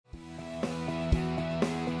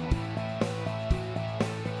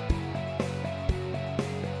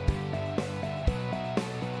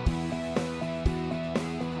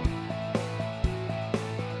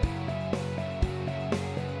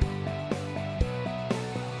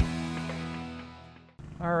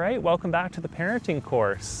All right, welcome back to the parenting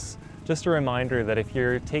course. Just a reminder that if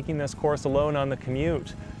you're taking this course alone on the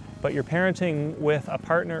commute, but you're parenting with a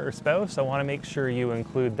partner or spouse, I want to make sure you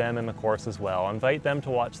include them in the course as well. Invite them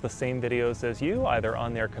to watch the same videos as you, either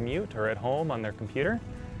on their commute or at home on their computer,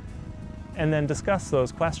 and then discuss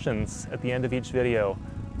those questions at the end of each video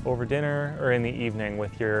over dinner or in the evening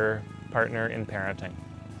with your partner in parenting.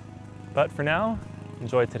 But for now,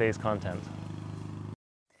 enjoy today's content.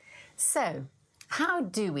 So, how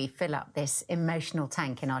do we fill up this emotional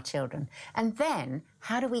tank in our children? And then,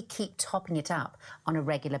 how do we keep topping it up on a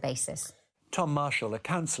regular basis? Tom Marshall, a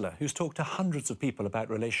counsellor who's talked to hundreds of people about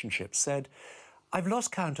relationships, said, "I've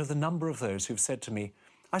lost count of the number of those who've said to me,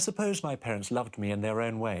 I suppose my parents loved me in their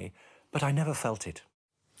own way, but I never felt it."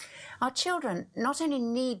 Our children not only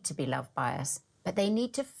need to be loved by us, but they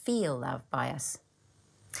need to feel loved by us.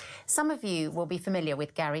 Some of you will be familiar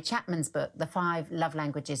with Gary Chapman's book, The 5 Love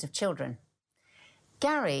Languages of Children.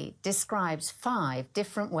 Gary describes 5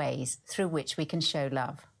 different ways through which we can show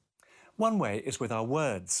love. One way is with our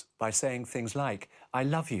words, by saying things like, "I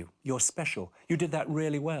love you, you're special, you did that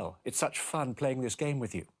really well, it's such fun playing this game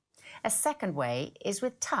with you." A second way is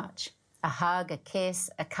with touch, a hug, a kiss,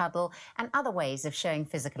 a cuddle, and other ways of showing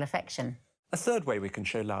physical affection. A third way we can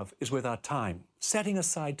show love is with our time, setting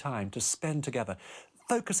aside time to spend together,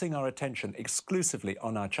 focusing our attention exclusively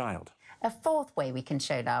on our child. A fourth way we can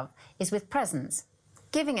show love is with presents,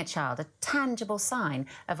 giving a child a tangible sign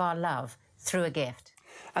of our love through a gift.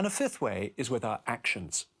 And a fifth way is with our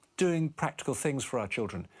actions, doing practical things for our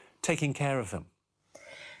children, taking care of them.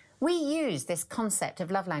 We use this concept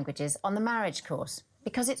of love languages on the marriage course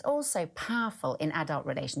because it's also powerful in adult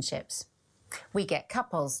relationships. We get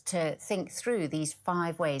couples to think through these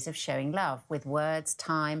 5 ways of showing love with words,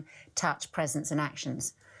 time, touch, presence and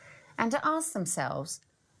actions, and to ask themselves,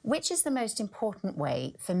 which is the most important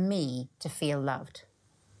way for me to feel loved?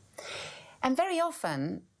 And very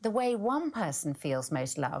often, the way one person feels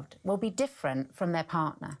most loved will be different from their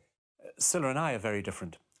partner. Scilla and I are very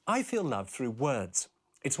different. I feel loved through words.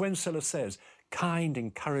 It's when Scilla says kind,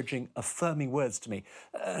 encouraging, affirming words to me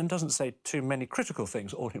and doesn't say too many critical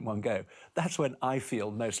things all in one go. That's when I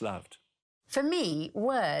feel most loved. For me,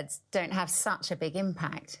 words don't have such a big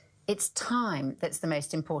impact. It's time that's the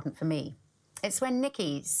most important for me. It's when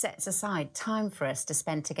Nicky sets aside time for us to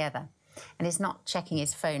spend together and is not checking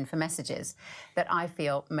his phone for messages that I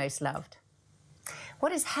feel most loved.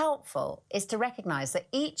 What is helpful is to recognise that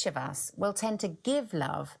each of us will tend to give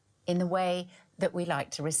love in the way that we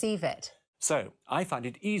like to receive it. So, I find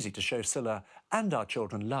it easy to show Scilla and our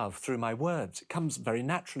children love through my words. It comes very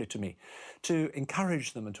naturally to me to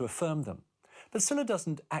encourage them and to affirm them. But Scilla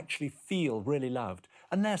doesn't actually feel really loved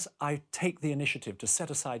unless I take the initiative to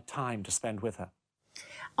set aside time to spend with her.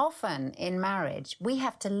 Often in marriage, we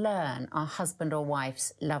have to learn our husband or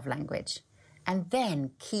wife's love language and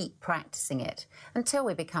then keep practicing it until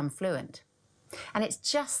we become fluent. And it's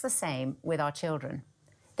just the same with our children.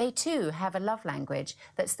 They too have a love language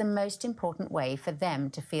that's the most important way for them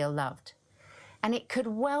to feel loved. And it could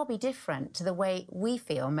well be different to the way we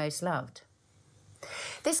feel most loved.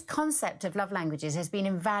 This concept of love languages has been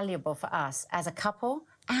invaluable for us as a couple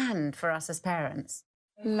and for us as parents.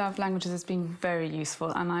 Love languages has been very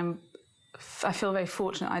useful, and I feel very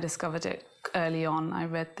fortunate I discovered it early on. I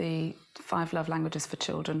read the 5 Love Languages for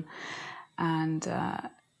Children and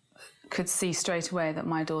could see straight away that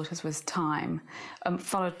my daughter's was time,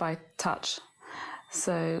 followed by touch.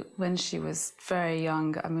 So when she was very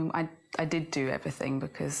young, I mean, I did do everything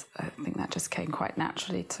because I think that just came quite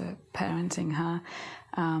naturally to parenting her.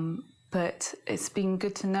 But it's been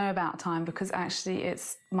good to know about time because actually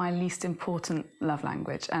it's my least important love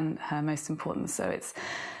language and her most important. So it's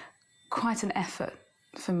quite an effort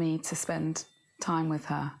for me to spend time with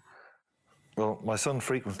her. Well, my son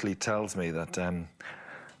frequently tells me that I'm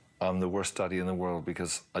the worst daddy in the world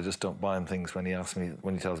because I just don't buy him things when he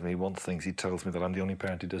tells me he wants things. He tells me that I'm the only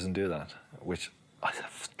parent who doesn't do that, which I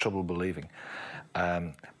have trouble believing.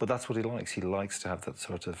 But that's what he likes. He likes to have that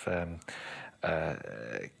sort of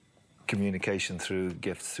communication through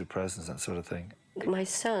gifts, through presents, that sort of thing. My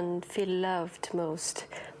son feels loved most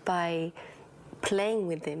by playing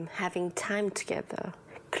with him, having time together,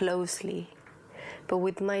 closely. But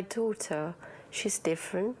with my daughter, she's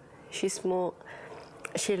different. She's more,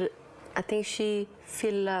 I think she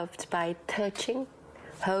feels loved by touching,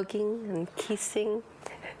 hugging and kissing.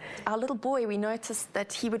 Our little boy, we noticed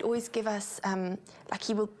that he would always give us, like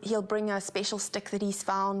he'll bring a special stick that he's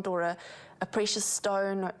found or a precious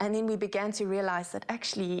stone, and then we began to realize that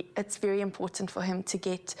actually it's very important for him to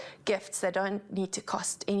get gifts that don't need to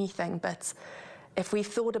cost anything, but if we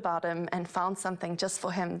thought about him and found something just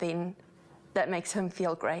for him, then that makes him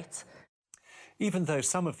feel great. Even though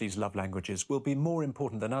some of these love languages will be more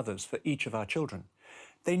important than others for each of our children,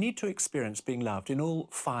 they need to experience being loved in all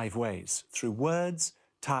 5 ways, through words,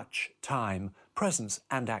 touch, time, presence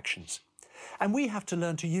and actions. And we have to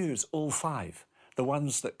learn to use all 5, the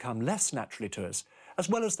ones that come less naturally to us, as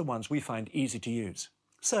well as the ones we find easy to use.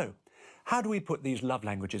 So, how do we put these love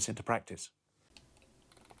languages into practice?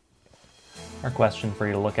 Our question for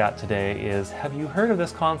you to look at today is, have you heard of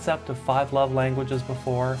this concept of 5 love languages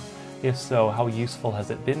before? If so, how useful has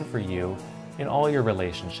it been for you in all your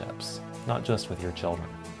relationships, not just with your children?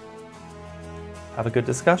 Have a good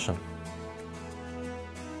discussion.